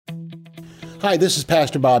Hi, this is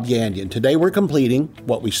Pastor Bob Yandian. Today we're completing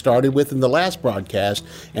what we started with in the last broadcast,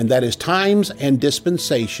 and that is Times and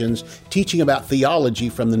Dispensations, teaching about theology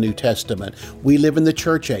from the New Testament. We live in the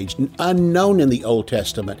church age, unknown in the Old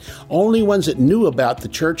Testament. Only ones that knew about the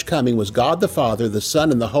church coming was God the Father, the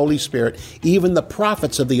Son, and the Holy Spirit. Even the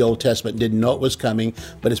prophets of the Old Testament didn't know it was coming,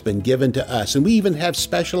 but it's been given to us. And we even have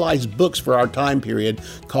specialized books for our time period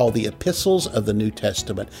called the Epistles of the New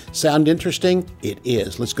Testament. Sound interesting? It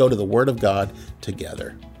is. Let's go to the Word of God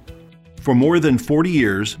together. For more than 40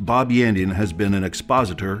 years, Bob Yandian has been an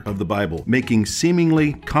expositor of the Bible, making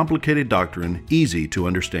seemingly complicated doctrine easy to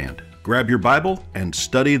understand. Grab your Bible and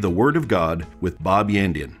study the Word of God with Bob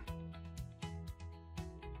Yandian.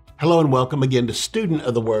 Hello and welcome again to Student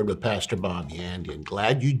of the Word with Pastor Bob Yandian.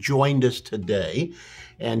 Glad you joined us today.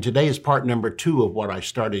 And today is part number 2 of what I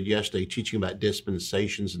started yesterday, teaching about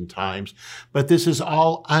dispensations and times. But this is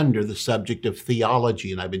all under the subject of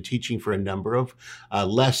theology. And I've been teaching for a number of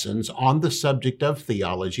lessons on the subject of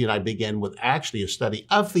theology. And I began with actually a study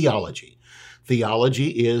of theology. Theology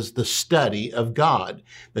is the study of God.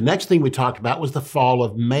 The next thing we talked about was the fall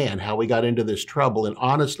of man, how we got into this trouble. And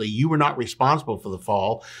honestly, you were not responsible for the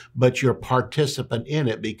fall, but you're a participant in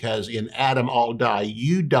it because in Adam all die.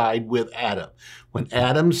 You died with Adam. When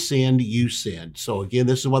Adam sinned, you sinned. So again,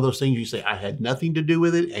 this is one of those things you say, I had nothing to do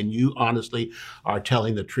with it, and you honestly are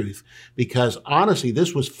telling the truth. Because honestly,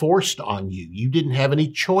 this was forced on you. You didn't have any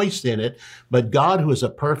choice in it, but God, who is a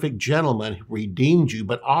perfect gentleman, redeemed you,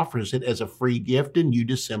 but offers it as a free gift, and you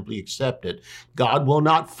just simply accept it. God will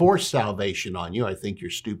not force salvation on you. I think you're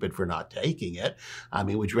stupid for not taking it. I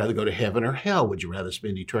mean, would you rather go to heaven or hell? Would you rather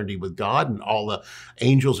spend eternity with God and all the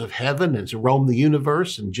angels of heaven and to roam the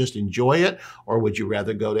universe and just enjoy it? Or would you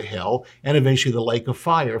rather go to hell and eventually the lake of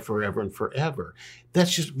fire forever and forever?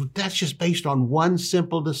 That's just based on one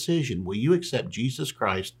simple decision. Will you accept Jesus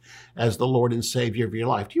Christ as the Lord and Savior of your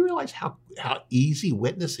life? Do you realize how easy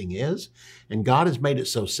witnessing is? And God has made it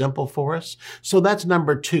so simple for us. So that's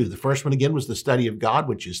number 2. The first one, again, was the study of God,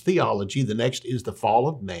 which is theology. The next is the fall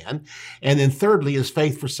of man. And then thirdly is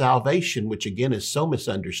faith for salvation, which again is so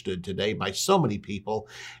misunderstood today by so many people.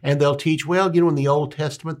 And they'll teach, well, in the Old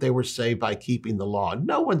Testament, they were saved by keeping the law.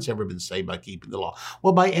 No one's ever been saved by keeping the law.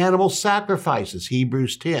 Well, by animal sacrifices,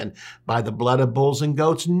 Hebrews 10, by the blood of bulls and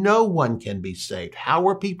goats, no one can be saved. How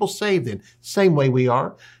are people saved then? Same way we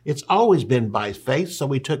are. It's always been by faith, so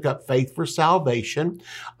we took up faith for salvation.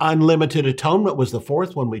 Unlimited atonement was the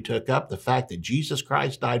fourth one we took up, the fact that Jesus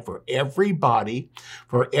Christ died for everybody,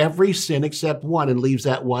 for every sin except one, and leaves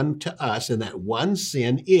that one to us, and that one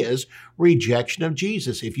sin is rejection of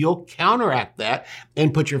Jesus. If you'll counteract that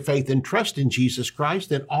and put your faith and trust in Jesus Christ,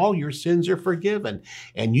 then all your sins are forgiven,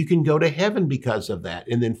 and you can go to heaven because of that.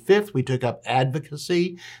 And then fifth, we took up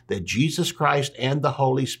advocacy, that Jesus Christ and the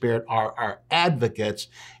Holy Spirit are our advocates.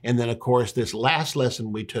 And then, of course, this last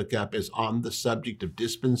lesson we took up is on the subject of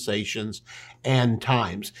dispensations and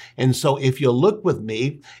times. And so if you'll look with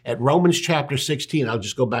me at Romans chapter 16, I'll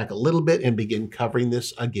just go back a little bit and begin covering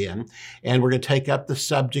this again. And we're going to take up the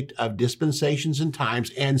subject of dispensations and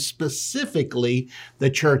times, and specifically the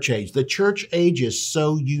church age. The church age is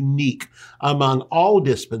so unique among all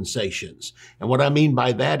dispensations. And what I mean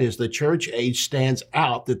by that is the church age stands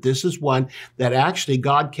out, that this is one that actually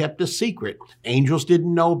God kept a secret. Angels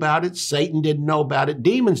didn't know about it. Satan didn't know about it.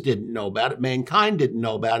 Demons didn't know about it. Mankind didn't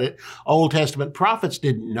know about it. Old Testament prophets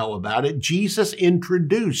didn't know about it. Jesus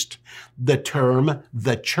introduced the term,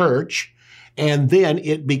 the church, and then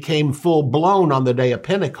it became full-blown on the day of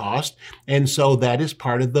Pentecost. And so that is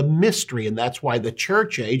part of the mystery. And that's why the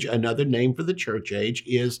church age, another name for the church age,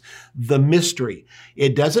 is the mystery.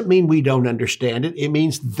 It doesn't mean we don't understand it. It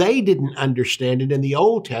means they didn't understand it in the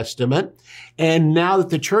Old Testament. And now that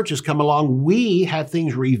the church has come along, we have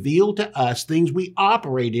things revealed to us, things we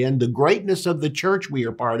operate in, the greatness of the church we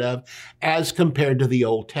are part of as compared to the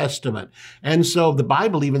Old Testament. And so the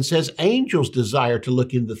Bible even says angels desire to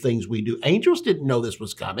look into the things we do. Angels didn't know this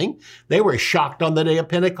was coming. They were shocked on the day of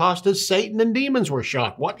Pentecost as Satan and demons were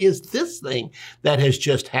shocked. What is this thing that has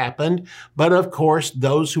just happened? But of course,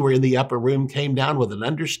 those who were in the upper room came down with an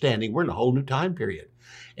understanding. We're in a whole new time period.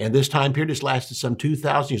 And this time period has lasted some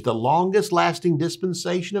 2,000 years, the longest lasting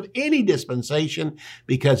dispensation of any dispensation,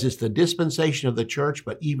 because it's the dispensation of the church,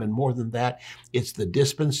 but even more than that, it's the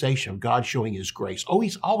dispensation of God showing his grace. Oh,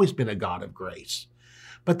 he's always been a God of grace.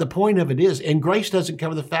 But the point of it is, and grace doesn't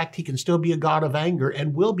cover the fact he can still be a God of anger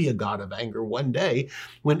and will be a God of anger one day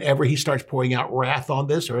whenever he starts pouring out wrath on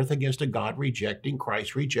this earth against a God-rejecting,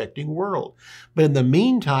 Christ-rejecting world. But in the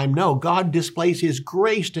meantime, no, God displays his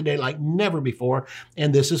grace today like never before,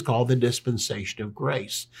 and this is called the dispensation of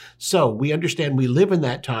grace. So we understand we live in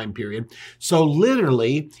that time period. So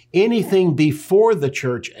literally, anything before the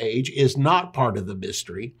church age is not part of the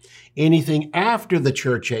mystery. Anything after the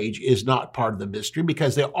church age is not part of the mystery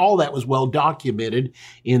because all that was well documented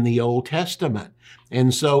in the Old Testament.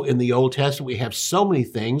 And so in the Old Testament, we have so many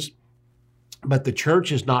things, but the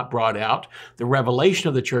church is not brought out. The revelation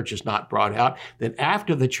of the church is not brought out. Then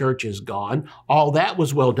after the church is gone, all that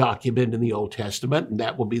was well documented in the Old Testament, and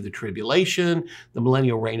that will be the tribulation, the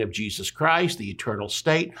millennial reign of Jesus Christ, the eternal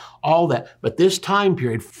state, all that. But this time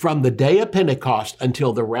period, from the day of Pentecost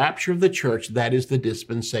until the rapture of the church, that is the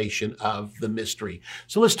dispensation of the mystery.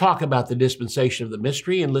 So let's talk about the dispensation of the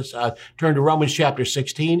mystery, and let's turn to Romans chapter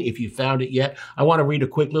 16. If you found it yet, I want to read a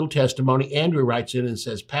quick little testimony. Andrew writes in and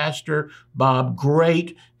says, Pastor Bob,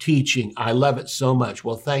 great teaching. I love it so much.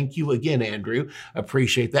 Well, thank you again, Andrew.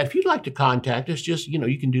 Appreciate that. If you'd like to contact us, just,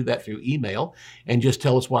 you can do that through email and just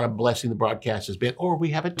tell us what a blessing the broadcast has been. Or we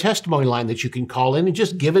have a testimony line that you can call in and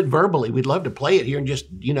just give it verbally. We'd love to play it here and just,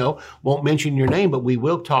 won't mention your name, but we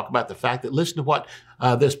will talk about the fact that listen to what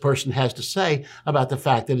this person has to say about the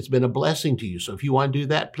fact that it's been a blessing to you. So if you want to do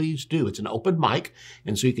that, please do. It's an open mic.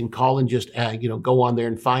 And so you can call and just, go on there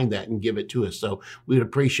and find that and give it to us. So we would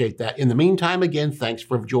appreciate that. In the meantime, again, thanks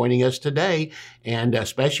for joining us today. And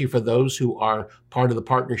especially for those who are part of the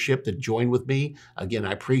partnership that joined with me. Again,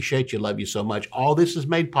 I appreciate you. Love you so much. All this is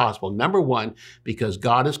made possible. Number one, because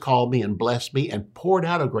God has called me and blessed me and poured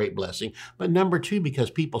out a great blessing. But number two,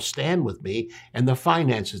 because people stand with me and the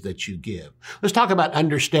finances that you give. Let's talk about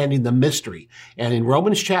understanding the mystery. And in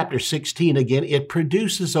Romans chapter 16, again, it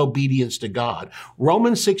produces obedience to God.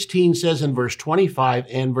 Romans 16 says in verse 25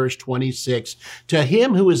 and verse 26, to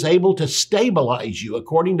him who is able to stabilize you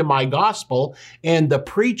according to my gospel and the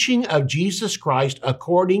preaching of Jesus Christ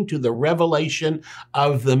according to the revelation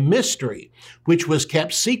of the mystery, which was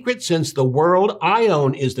kept secret since the world,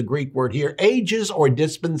 aion is the Greek word here, ages or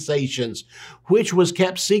dispensations, which was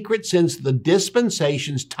kept secret since the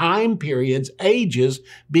dispensations, time periods, ages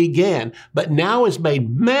began, but now is made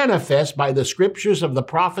manifest by the scriptures of the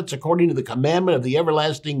prophets according to the commandment of the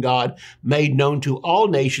everlasting God, made known to all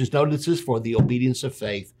nations. Notice this, for the obedience of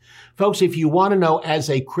faith. Folks, if you want to know as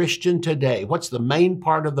a Christian today, what's the main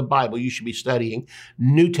part of the Bible you should be studying?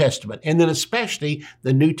 New Testament, and then especially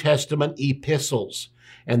the New Testament epistles.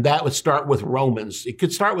 And that would start with Romans. It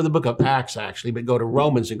could start with the book of Acts, actually, but go to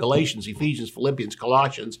Romans and Galatians, Ephesians, Philippians,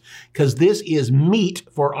 Colossians, because this is meat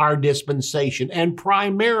for our dispensation. And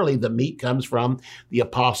primarily the meat comes from the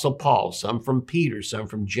Apostle Paul, some from Peter, some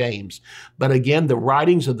from James. But again, the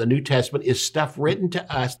writings of the New Testament is stuff written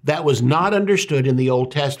to us that was not understood in the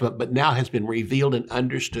Old Testament, but now has been revealed and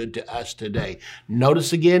understood to us today.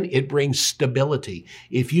 Notice again, it brings stability.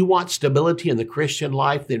 If you want stability in the Christian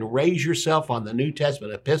life, then raise yourself on the New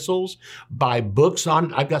Testament epistles, buy books on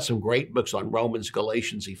it. I've got some great books on Romans,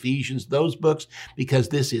 Galatians, Ephesians, those books, because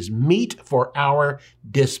this is meat for our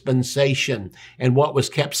dispensation. And what was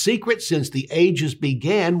kept secret since the ages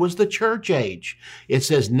began was the church age. It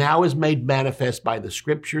says, now is made manifest by the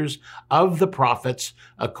scriptures of the prophets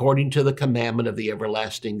according to the commandment of the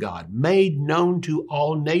everlasting God, made known to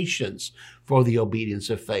all nations for the obedience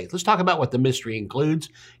of faith. Let's talk about what the mystery includes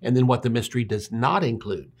and then what the mystery does not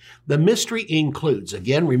include. The mystery includes,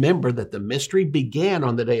 again, remember that the mystery began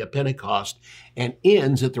on the day of Pentecost and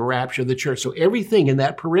ends at the rapture of the church. So everything in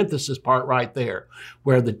that parenthesis part right there,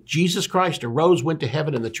 where Jesus Christ arose, went to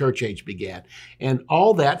heaven, and the church age began. And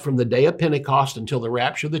all that from the day of Pentecost until the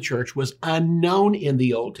rapture of the church was unknown in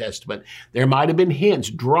the Old Testament. There might have been hints,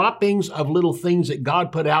 droppings of little things that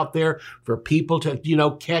God put out there for people to,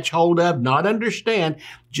 catch hold of, not understand.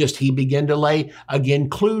 Just he began to lay, again,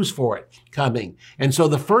 clues for it coming. And so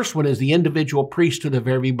the first one is the individual priesthood of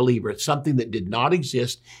every believer. It's something that did not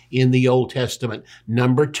exist in the Old Testament.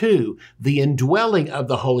 Number two, the indwelling of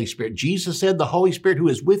the Holy Spirit. Jesus said, the Holy Spirit who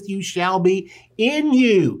is with you shall be in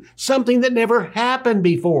you. Something that never happened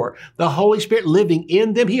before. The Holy Spirit living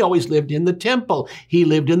in them. He always lived in the temple. He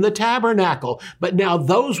lived in the tabernacle. But now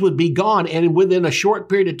those would be gone. And within a short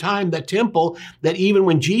period of time, the temple that even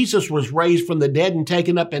when Jesus was raised from the dead and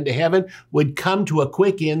taken up into heaven would come to a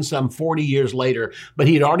quick end some 40 years later. But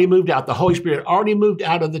he had already moved out. The Holy Spirit had already moved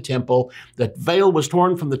out of the temple. The veil was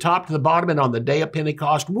torn from the top to the bottom. And on the day of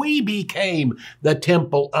Pentecost, we became the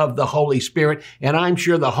temple of the Holy Spirit. And I'm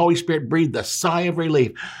sure the Holy Spirit breathed a sigh of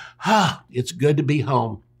relief. It's good to be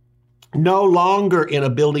home. No longer in a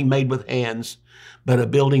building made with hands, but a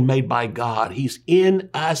building made by God. He's in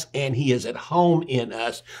us and He is at home in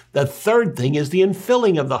us. The third thing is the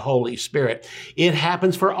infilling of the Holy Spirit. It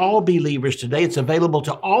happens for all believers today. It's available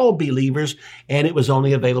to all believers, and it was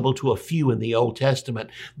only available to a few in the Old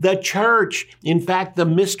Testament. The church, in fact, the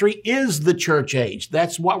mystery is the church age.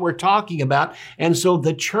 That's what we're talking about. And so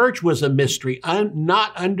the church was a mystery,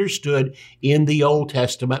 not understood in the Old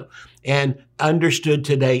Testament and understood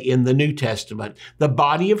today in the New Testament. The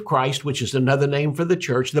body of Christ, which is another name for the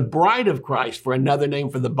church, the bride of Christ, for another name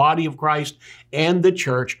for the body of Christ, and the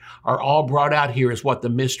church are all brought out here as what the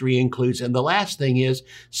mystery includes. And the last thing is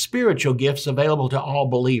spiritual gifts available to all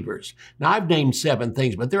believers. Now, I've named 7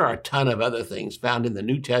 things, but there are a ton of other things found in the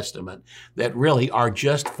New Testament that really are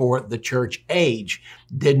just for the church age.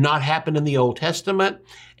 Did not happen in the Old Testament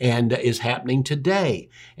and is happening today.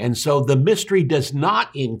 And so the mystery does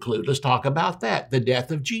not include, let's talk about that, the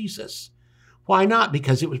death of Jesus. Why not?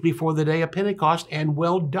 Because it was before the day of Pentecost and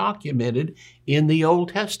well documented in the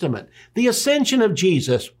Old Testament. The ascension of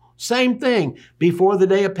Jesus, same thing, before the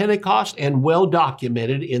day of Pentecost and well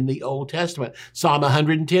documented in the Old Testament. Psalm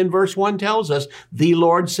 110 verse 1 tells us, the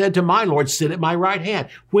Lord said to my Lord, sit at my right hand.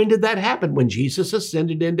 When did that happen? When Jesus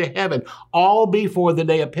ascended into heaven, all before the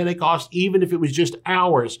day of Pentecost, even if it was just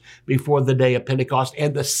hours before the day of Pentecost,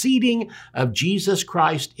 and the seating of Jesus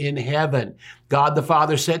Christ in heaven. God the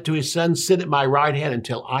Father said to His Son, sit at my right hand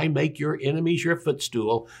until I make your enemies your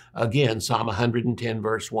footstool. Again, Psalm 110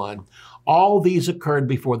 verse 1. All these occurred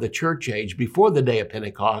before the church age, before the day of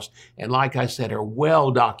Pentecost, and like I said, are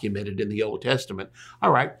well documented in the Old Testament.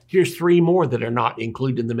 All right, here's 3 more that are not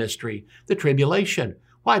included in the mystery. The tribulation.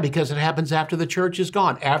 Why? Because it happens after the church is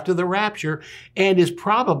gone, after the rapture, and is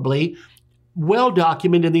probably well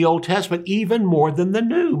documented in the Old Testament, even more than the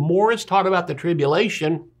New. More is taught about the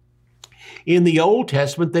tribulation in the Old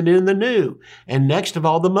Testament than in the New. And next of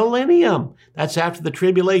all, the millennium. That's after the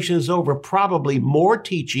tribulation is over. Probably more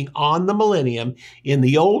teaching on the millennium in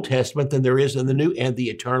the Old Testament than there is in the New, and the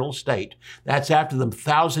eternal state. That's after the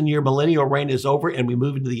 1,000-year millennial reign is over and we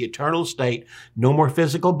move into the eternal state. No more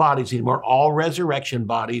physical bodies anymore, all resurrection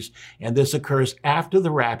bodies. And this occurs after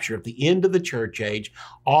the rapture, at the end of the church age.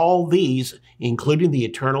 All these, including the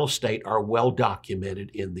eternal state, are well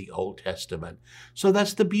documented in the Old Testament. So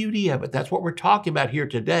that's the beauty of it. That's what we're talking about here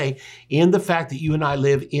today, in the fact that you and I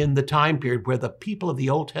live in the time period where the people of the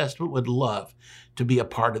Old Testament would love to be a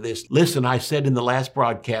part of this. Listen, I said in the last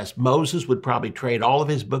broadcast, Moses would probably trade all of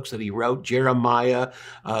his books that he wrote, Jeremiah,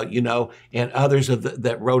 and others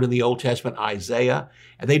that wrote in the Old Testament, Isaiah,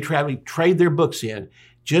 and they'd trade their books in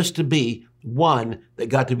just to be one that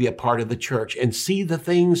got to be a part of the church and see the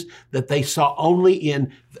things that they saw only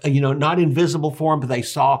in, not in visible form, but they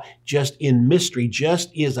saw just in mystery,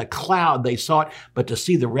 just as a cloud they saw it. But to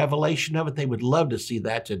see the revelation of it, they would love to see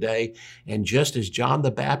that today. And just as John the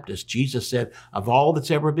Baptist, Jesus said, of all that's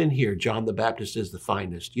ever been here, John the Baptist is the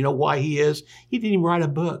finest. You know why he is? He didn't even write a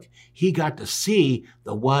book. He got to see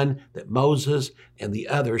the one that Moses and the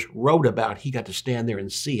others wrote about. He got to stand there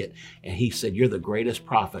and see it. And he said, you're the greatest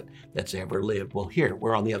prophet that's ever lived. Well, here,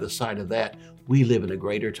 we're on the other side of that. We live in a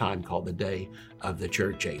greater time called the day of the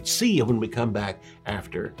church age. See you when we come back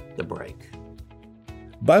after the break.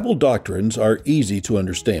 Bible doctrines are easy to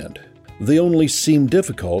understand. They only seem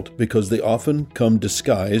difficult because they often come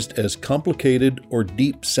disguised as complicated or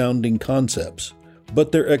deep-sounding concepts,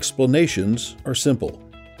 but their explanations are simple.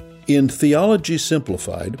 In Theology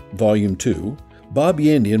Simplified, Volume 2, Bob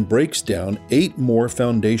Yandian breaks down 8 more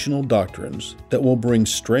foundational doctrines that will bring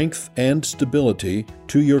strength and stability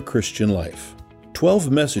to your Christian life.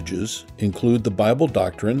 12 messages include the Bible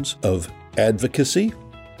doctrines of advocacy,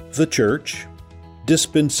 the church,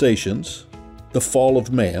 dispensations, the fall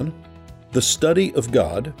of man, the study of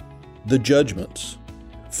God, the judgments,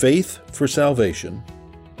 faith for salvation,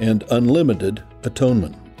 and unlimited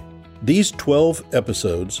atonement. These 12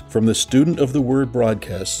 episodes from the Student of the Word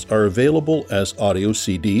broadcasts are available as audio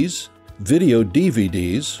CDs, video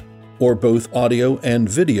DVDs, or both audio and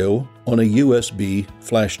video on a USB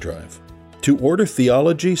flash drive. To order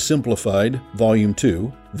Theology Simplified Volume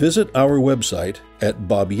 2, visit our website at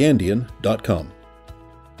bobyandian.com.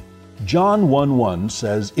 John 1:1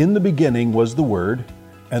 says, "In the beginning was the Word,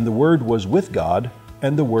 and the Word was with God,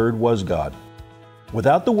 and the Word was God."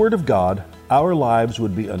 Without the Word of God, our lives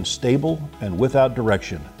would be unstable and without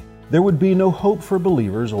direction. There would be no hope for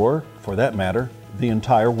believers or, for that matter, the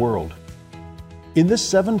entire world. In this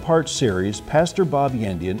 7-part series, Pastor Bob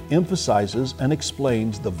Yandian emphasizes and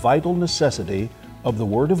explains the vital necessity of the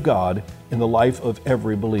Word of God in the life of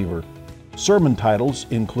every believer. Sermon titles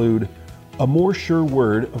include A More Sure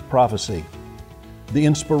Word of Prophecy, the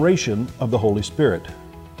inspiration of the Holy Spirit,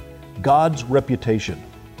 God's reputation,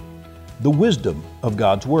 the wisdom of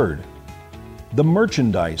God's Word, the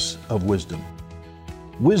merchandise of wisdom,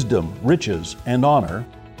 wisdom, riches, and honor,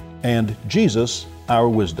 and Jesus, our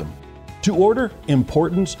wisdom. To order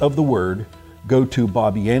Importance of the Word, go to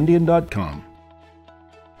bobyandian.com.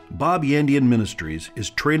 Bob Yandian Ministries is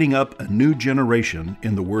training up a new generation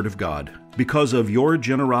in the Word of God. Because of your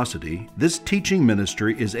generosity, this teaching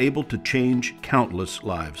ministry is able to change countless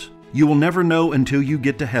lives. You will never know until you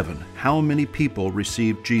get to heaven how many people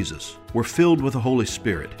received Jesus, were filled with the Holy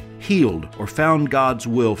Spirit, healed, or found God's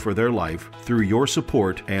will for their life through your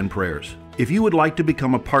support and prayers. If you would like to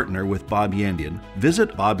become a partner with Bob Yandian,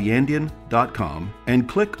 visit bobyandian.com and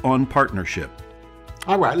click on Partnership.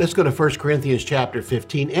 All right, let's go to 1 Corinthians chapter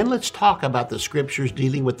 15, and let's talk about the scriptures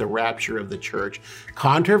dealing with the rapture of the church.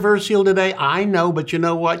 Controversial today, I know, but you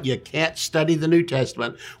know what? You can't study the New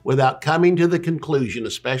Testament without coming to the conclusion,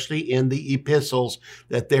 especially in the epistles,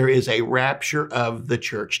 that there is a rapture of the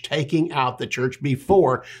church, taking out the church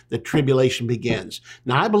before the tribulation begins.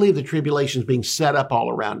 Now, I believe the tribulation is being set up all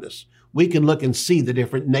around us. We can look and see the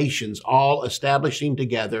different nations all establishing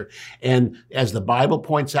together. And as the Bible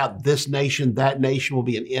points out, this nation, that nation will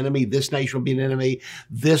be an enemy. This nation will be an enemy.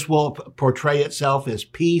 This will portray itself as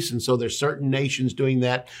peace. And so there's certain nations doing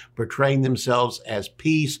that, portraying themselves as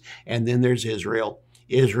peace. And then there's Israel.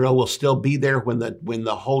 Israel will still be there when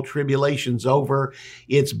the whole tribulation's over.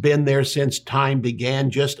 It's been there since time began,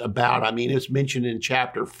 just about. I mean, it's mentioned in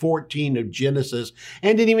chapter 14 of Genesis,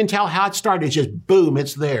 and didn't even tell how it started. It's just boom,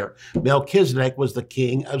 it's there. Melchizedek was the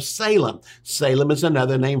king of Salem. Salem is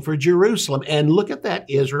another name for Jerusalem. And look at that.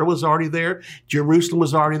 Israel was already there. Jerusalem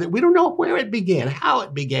was already there. We don't know where it began, how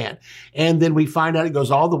it began. And then we find out it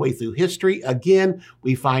goes all the way through history. Again,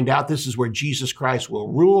 we find out this is where Jesus Christ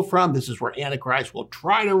will rule from. This is where Antichrist will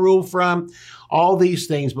try to rule from, all these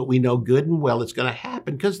things, but we know good and well it's going to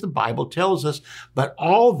happen because the Bible tells us. But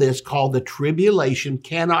all this called the tribulation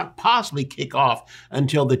cannot possibly kick off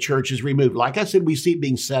until the church is removed. Like I said, we see it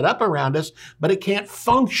being set up around us, but it can't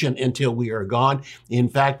function until we are gone. In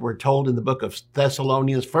fact, we're told in the book of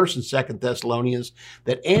Thessalonians, 1st and 2nd Thessalonians,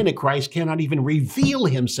 that Antichrist cannot even reveal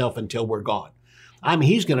himself until we're gone. I mean,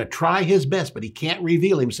 he's going to try his best, but he can't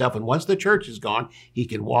reveal himself. And once the church is gone, he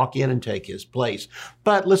can walk in and take his place.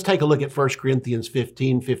 But let's take a look at 1 Corinthians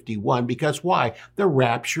 15:51, because why? The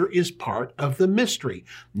rapture is part of the mystery.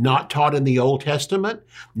 Not taught in the Old Testament,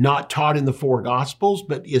 not taught in the four Gospels,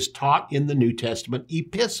 but is taught in the New Testament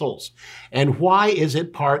epistles. And why is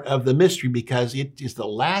it part of the mystery? Because it is the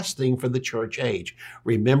last thing for the church age.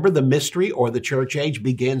 Remember, the mystery or the church age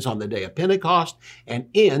begins on the day of Pentecost and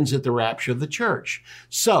ends at the rapture of the church.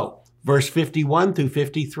 So, verse 51 through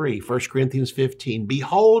 53, 1 Corinthians 15,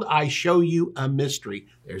 behold, I show you a mystery.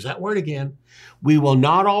 There's that word again. We will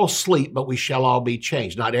not all sleep, but we shall all be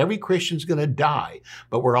changed. Not every Christian's going to die,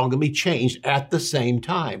 but we're all going to be changed at the same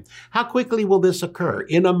time. How quickly will this occur?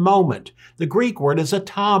 In a moment. The Greek word is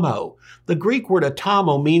atamo. The Greek word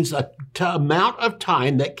atamo means an amount of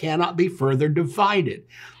time that cannot be further divided.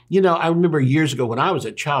 You know, I remember years ago when I was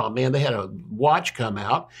a child, man, they had a watch come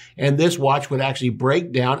out, and this watch would actually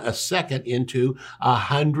break down a second into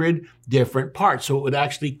 100 different parts. So it would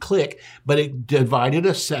actually click, but it divided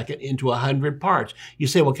a second into 100 parts. You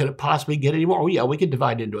say, well, can it possibly get any more? Oh, yeah, we could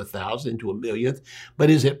divide it into 1,000, into a millionth. But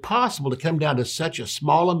is it possible to come down to such a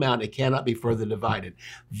small amount it cannot be further divided?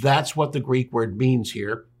 That's what the Greek word means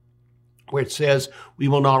here, where it says, we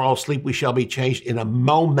will not all sleep, we shall be changed in a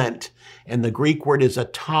moment. And the Greek word is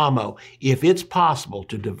atamo. If it's possible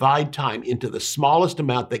to divide time into the smallest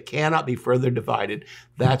amount that cannot be further divided,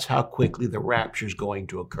 that's how quickly the rapture is going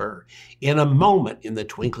to occur. In a moment, in the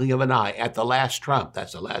twinkling of an eye, at the last trump.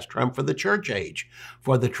 That's the last trump for the church age.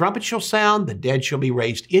 For the trumpet shall sound, the dead shall be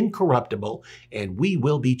raised incorruptible, and we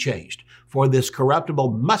will be changed. For this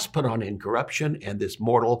corruptible must put on incorruption, and this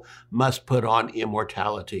mortal must put on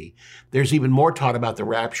immortality. There's even more taught about the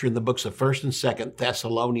rapture in the books of 1st and 2nd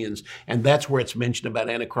Thessalonians, and that's where it's mentioned about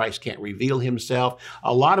Antichrist can't reveal himself.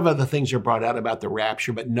 A lot of other things are brought out about the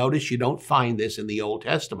rapture, but notice you don't find this in the Old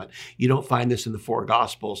Testament. You don't find this in the four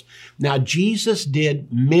Gospels. Now, Jesus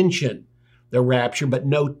did mention the rapture, but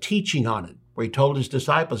no teaching on it. Where he told his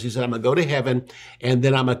disciples, he said, I'm going to go to heaven, and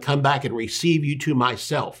then I'm going to come back and receive you to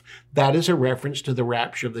myself. That is a reference to the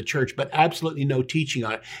rapture of the church, but absolutely no teaching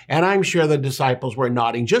on it. And I'm sure the disciples were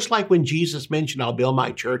nodding, just like when Jesus mentioned, I'll build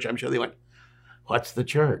my church. I'm sure they went, what's the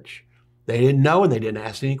church? They didn't know and they didn't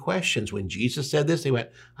ask any questions. When Jesus said this, they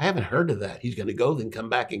went, I haven't heard of that. He's going to go then come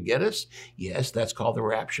back and get us? Yes, that's called the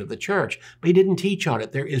rapture of the church. But he didn't teach on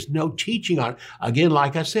it. There is no teaching on it. Again,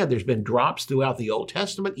 like I said, there's been drops throughout the Old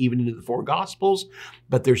Testament, even into the 4 Gospels,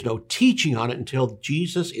 but there's no teaching on it until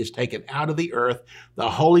Jesus is taken out of the earth.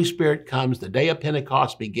 The Holy Spirit comes, the day of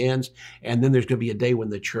Pentecost begins, and then there's going to be a day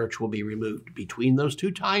when the church will be removed. Between those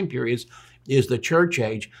 2 time periods is the church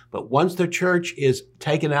age, but once the church is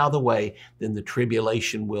taken out of the way, then the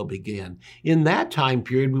tribulation will begin. In that time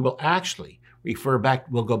period, we will actually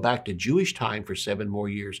we'll go back to Jewish time for 7 more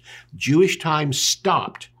years. Jewish time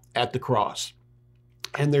stopped at the cross.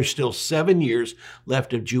 And there's still 7 years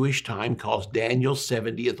left of Jewish time called Daniel's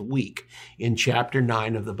 70th week in chapter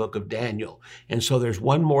 9 of the book of Daniel. And so there's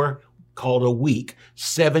one more called a week,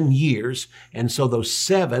 7 years. And so those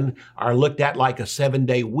 7 are looked at like a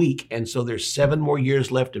 7-day week. And so there's 7 more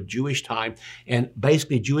years left of Jewish time. And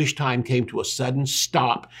basically Jewish time came to a sudden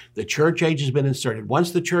stop. The church age has been inserted.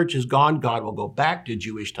 Once the church is gone, God will go back to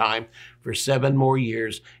Jewish time for 7 more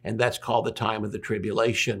years, and that's called the time of the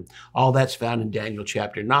tribulation. All that's found in Daniel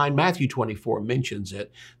chapter 9. Matthew 24 mentions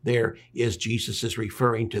it. There is Jesus is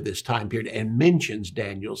referring to this time period and mentions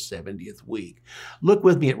Daniel's 70th week. Look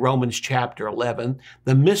with me at Romans chapter 11.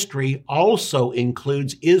 The mystery also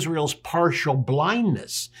includes Israel's partial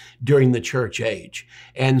blindness during the church age.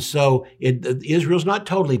 And so Israel's not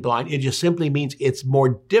totally blind. It just simply means it's more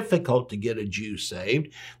difficult to get a Jew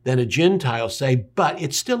saved than a Gentile saved, but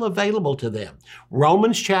it's still available to them.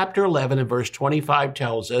 Romans chapter 11 and verse 25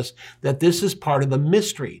 tells us that this is part of the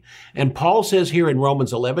mystery. And Paul says here in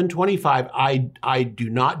Romans 11:25, I do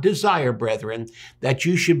not desire, brethren, that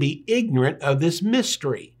you should be ignorant of this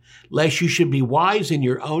mystery, lest you should be wise in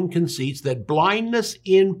your own conceits, that blindness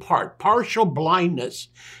in part, partial blindness,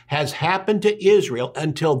 has happened to Israel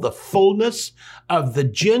until the fullness of the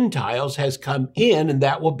Gentiles has come in, and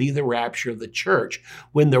that will be the rapture of the church.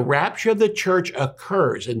 When the rapture of the church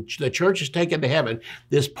occurs and the church is taken to heaven,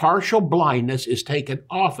 this partial blindness is taken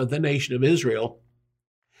off of the nation of Israel.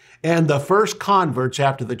 And the first converts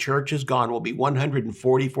after the church is gone will be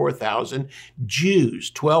 144,000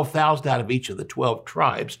 Jews, 12,000 out of each of the 12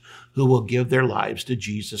 tribes, who will give their lives to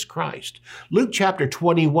Jesus Christ. Luke chapter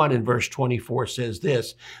 21 and verse 24 says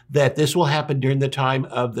this, that this will happen during the time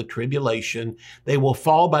of the tribulation. They will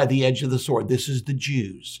fall by the edge of the sword. This is the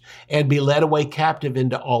Jews, and be led away captive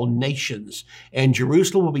into all nations. And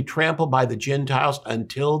Jerusalem will be trampled by the Gentiles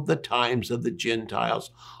until the times of the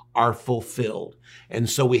Gentiles are fulfilled. And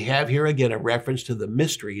so we have here again a reference to the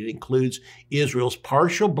mystery. It includes Israel's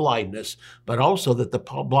partial blindness, but also that the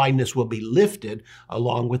blindness will be lifted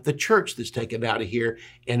along with the church that's taken out of here,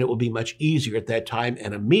 and it will be much easier at that time,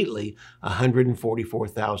 and immediately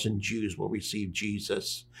 144,000 Jews will receive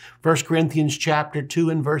Jesus. 1 Corinthians chapter 2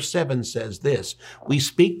 and verse 7 says this, we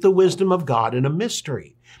speak the wisdom of God in a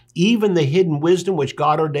mystery, even the hidden wisdom which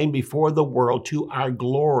God ordained before the world to our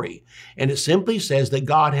glory. And it simply says that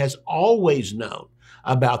God has always known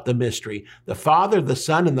about the mystery. The Father, the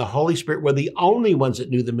Son, and the Holy Spirit were the only ones that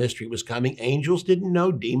knew the mystery was coming. Angels didn't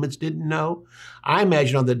know. Demons didn't know. I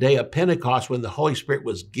imagine on the day of Pentecost when the Holy Spirit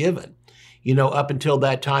was given, up until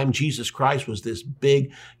that time, Jesus Christ was this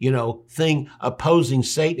big, thing opposing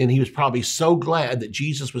Satan. And he was probably so glad that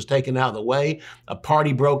Jesus was taken out of the way. A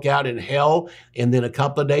party broke out in hell. And then a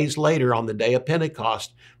couple of days later, on the day of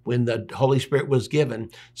Pentecost, when the Holy Spirit was given,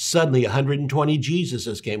 suddenly 120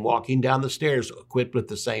 Jesuses came walking down the stairs, equipped with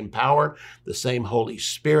the same power, the same Holy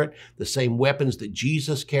Spirit, the same weapons that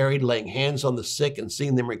Jesus carried, laying hands on the sick and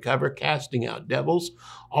seeing them recover, casting out devils.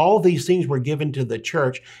 All these things were given to the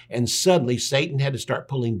church, and suddenly Satan had to start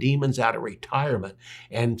pulling demons out of retirement.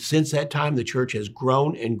 And since that time, the church has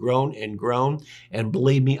grown and grown and grown. And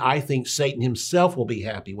believe me, I think Satan himself will be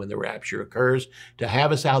happy when the rapture occurs to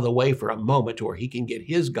have us out of the way for a moment to where he can get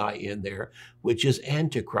his guy in there, which is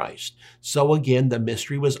Antichrist. So again, the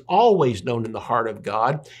mystery was always known in the heart of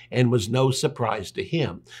God and was no surprise to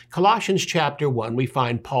him. Colossians chapter 1, we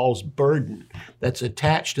find Paul's burden that's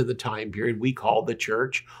attached to the time period we call the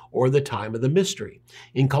church or the time of the mystery.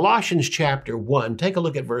 In Colossians chapter 1, take a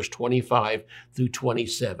look at verse 25 through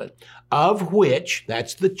 27, of which,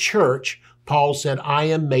 that's the church, Paul said, I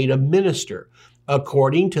am made a minister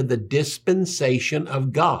according to the dispensation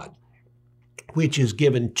of God, which is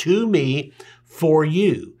given to me for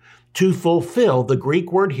you, to fulfill. The Greek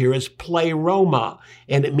word here is pleroma,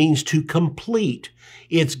 and it means to complete.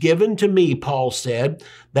 It's given to me, Paul said,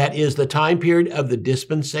 that is the time period of the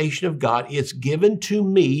dispensation of God. It's given to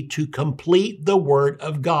me to complete the word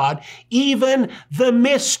of God, even the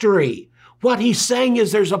mystery What he's saying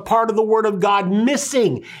is there's a part of the Word of God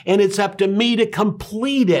missing, and it's up to me to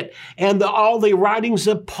complete it. And all the writings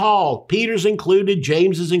of Paul, Peter's included,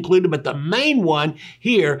 James is included, but the main one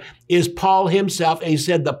here is Paul himself. And he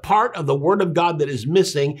said the part of the Word of God that is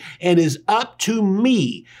missing and is up to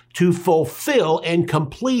me to fulfill and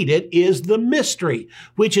complete it is the mystery,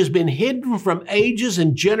 which has been hidden from ages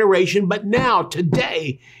and generation, but now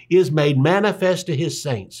today is made manifest to his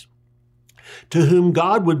saints, to whom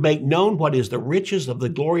God would make known what is the riches of the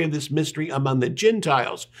glory of this mystery among the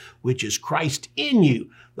Gentiles, which is Christ in you,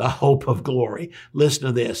 the hope of glory. Listen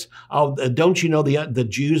to this. Oh, don't you know the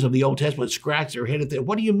Jews of the Old Testament scratch their head at that?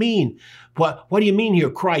 What do you mean? What do you mean here,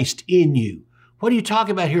 Christ in you? What are you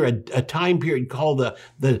talking about here? A time period called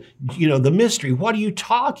the mystery. What are you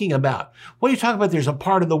talking about? What are you talking about? There's a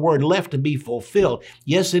part of the Word left to be fulfilled.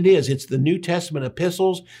 Yes, it is. It's the New Testament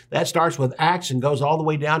epistles. That starts with Acts and goes all the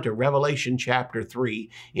way down to Revelation chapter 3.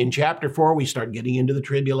 In chapter 4, we start getting into the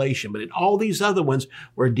tribulation. But in all these other ones,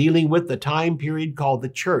 we're dealing with the time period called the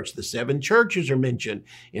church. The 7 churches are mentioned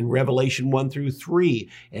in Revelation 1 through 3.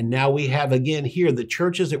 And now we have again here the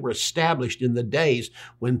churches that were established in the days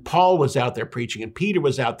when Paul was out there preaching and Peter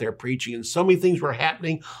was out there preaching, and so many things were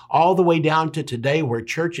happening all the way down to today where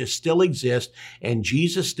churches still exist, and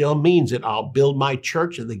Jesus still means it. I'll build my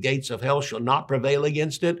church, and the gates of hell shall not prevail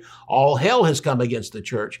against it. All hell has come against the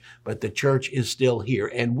church, but the church is still here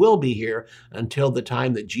and will be here until the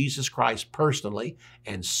time that Jesus Christ personally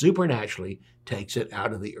and supernaturally takes it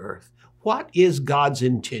out of the earth. What is God's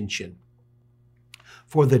intention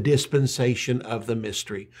for the dispensation of the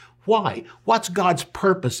mystery? Why? What's God's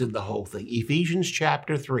purpose in the whole thing? Ephesians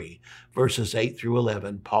chapter 3, verses 8 through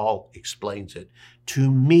 11, Paul explains it.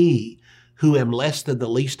 To me, who am less than the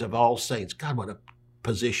least of all saints. God, what a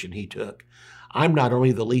position he took. I'm not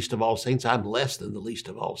only the least of all saints, I'm less than the least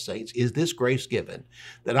of all saints. Is this grace given,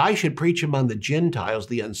 that I should preach among the Gentiles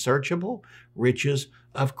the unsearchable riches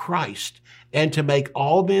of Christ, and to make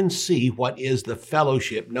all men see what is the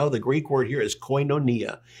fellowship. No, the Greek word here is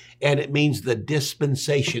koinonia, and it means the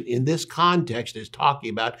dispensation. In this context, is talking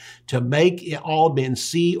about to make all men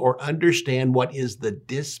see or understand what is the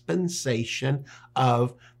dispensation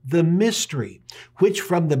of the mystery, which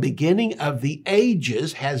from the beginning of the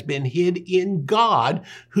ages has been hid in God,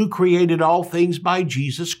 who created all things by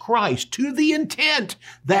Jesus Christ, to the intent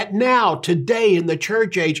that now, today in the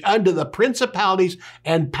church age, under the principalities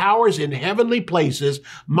and powers in heavenly places,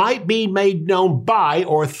 might be made known by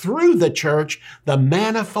or through the church the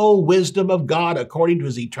manifold wisdom of God according to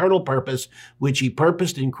his eternal purpose, which he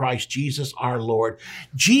purposed in Christ Jesus our Lord.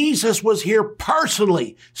 Jesus was here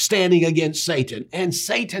personally standing against Satan, and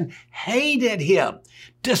Satan hated him,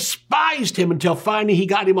 despised him, until finally he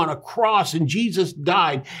got him on a cross and Jesus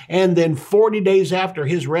died. And then 40 days after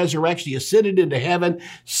his resurrection, he ascended into heaven.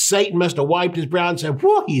 Satan must have wiped his brow and said,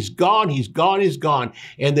 whoa, he's gone, he's gone, he's gone.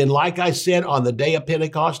 And then, like I said, on the day of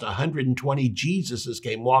Pentecost, 120 Jesuses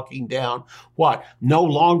came walking down. What? No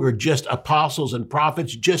longer just apostles and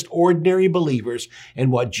prophets, just ordinary believers.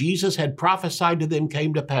 And what Jesus had prophesied to them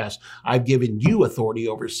came to pass. I've given you authority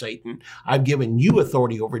over Satan. I've given you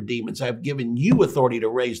authority over demons. I've given you authority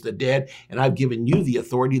to raise the dead, and I've given you the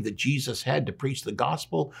authority that Jesus had to preach the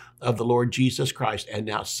gospel of the Lord Jesus Christ. And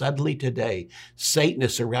now suddenly today, Satan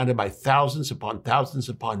is surrounded by thousands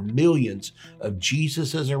upon millions of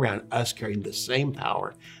Jesuses around us, carrying the same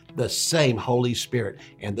power, the same Holy Spirit,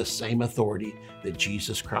 and the same authority that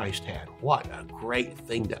Jesus Christ had. What a great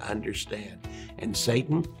thing to understand. And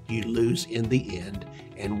Satan, you lose in the end,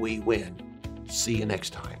 and we win. See you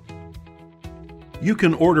next time. You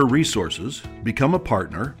can order resources, become a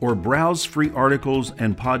partner, or browse free articles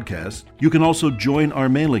and podcasts. You can also join our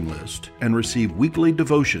mailing list and receive weekly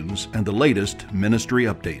devotions and the latest ministry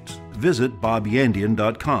updates. Visit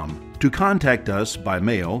bobyandian.com. To contact us by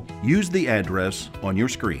mail, use the address on your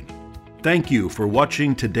screen. Thank you for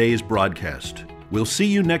watching today's broadcast. We'll see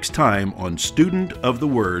you next time on Student of the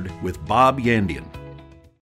Word with Bob Yandian.